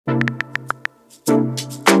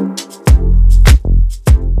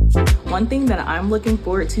One thing that I'm looking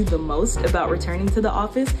forward to the most about returning to the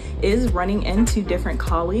office is running into different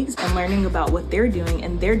colleagues and learning about what they're doing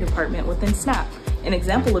in their department within Snap. An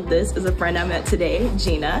example of this is a friend I met today,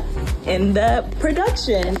 Gina, in the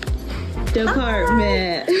production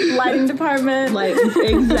department. Lighting department. Like,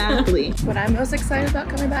 exactly. What I'm most excited about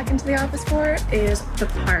coming back into the office for is the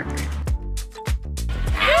park.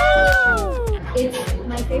 It's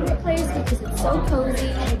my favorite place because it's so cozy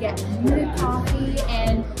and I get good coffee,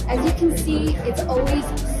 and as you can see, it's always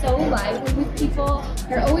so lively with people.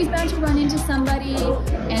 You're always bound to run into somebody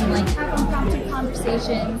and like have impromptu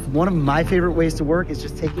conversations. One of my favorite ways to work is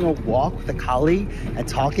just taking a walk with a colleague and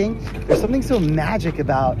talking. There's something so magic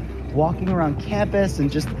about walking around campus, and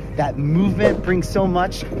just that movement brings so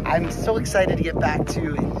much. I'm so excited to get back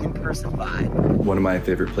to an in-person vibe. One of my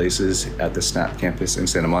favorite places at the Snap campus in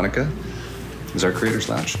Santa Monica is our Creators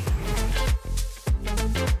Lounge.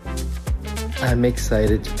 I'm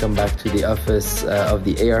excited to come back to the office of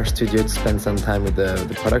the AR studio to spend some time with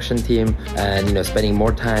the production team, and spending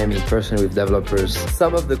more time in person with developers.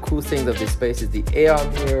 Some of the cool things of this space is the AR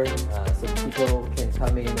mirror, so people can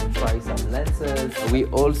come in and try some lenses. We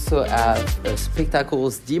also have a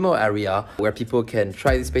spectacles demo area where people can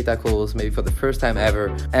try the spectacles maybe for the first time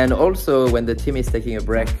ever. And also when the team is taking a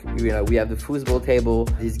break, we have the foosball table.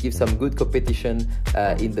 This gives some good competition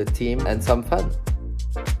in the team and some fun.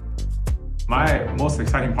 My most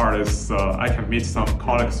exciting part is I can meet some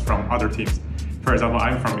colleagues from other teams. For example,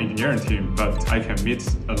 I'm from engineering team, but I can meet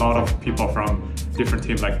a lot of people from different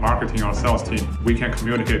teams like marketing or sales team. We can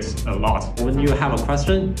communicate a lot. When you have a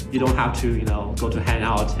question, you don't have to go to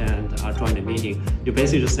Hangout and join the meeting. You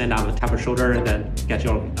basically just send out a tap of shoulder and then get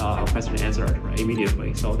your question answered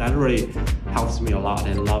immediately. So that really helps me a lot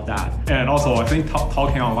and love that. And also, I think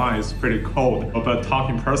talking online is pretty cold, but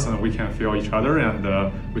talking in person, we can feel each other, and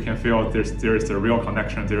we can feel there's a real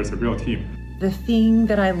connection, there's a real team. The thing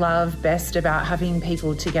that I love best about having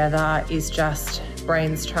people together is just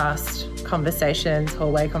brains trust, conversations,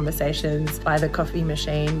 hallway conversations, by the coffee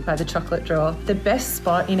machine, by the chocolate drawer. The best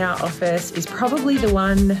spot in our office is probably the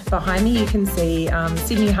one behind me. You can see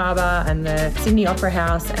Sydney Harbour and the Sydney Opera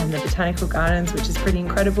House and the Botanical Gardens, which is pretty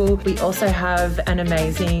incredible. We also have an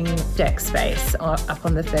amazing deck space up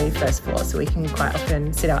on the 31st floor, so we can quite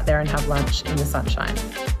often sit out there and have lunch in the sunshine.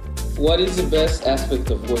 What is the best aspect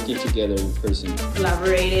of working together in person?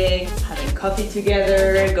 Collaborating, having coffee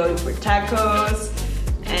together, going for tacos,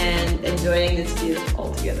 and enjoying this view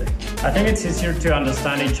all together. I think it's easier to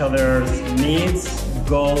understand each other's needs,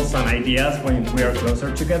 goals, and ideas when we are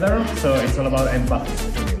closer together. So it's all about empathy.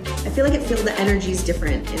 I feel like the energy is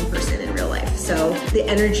different in person in real life. So the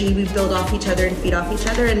energy, we build off each other and feed off each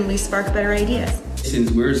other, and we spark better ideas.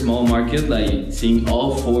 Since we're a small market, seeing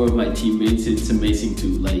all 4 of my teammates, it's amazing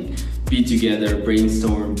to be together,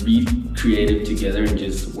 brainstorm, be creative together, and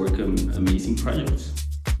just work on amazing projects.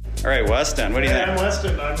 All right, Weston, what do you think? I'm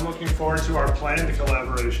Weston. I'm looking forward to our planned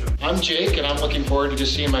collaboration. I'm Jake, and I'm looking forward to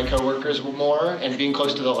just seeing my coworkers more and being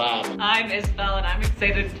close to the lab. I'm Isabel, and I'm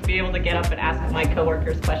excited to be able to get up and ask my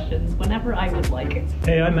coworkers questions whenever I would like.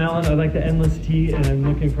 Hey, I'm Alan. I like the endless tea, and I'm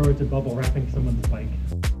looking forward to bubble wrapping someone's bike.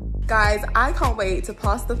 Guys, I can't wait to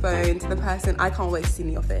pass the phone to the person I can't wait to see in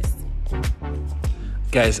the office.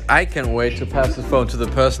 Guys, I can't wait to pass the phone to the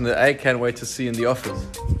person that I can't wait to see in the office.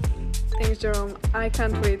 Thanks, Jerome. I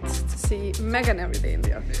can't wait to see Megan every day in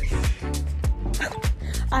the office.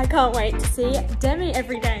 I can't wait to see Demi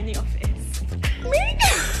every day in the office.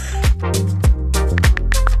 Me?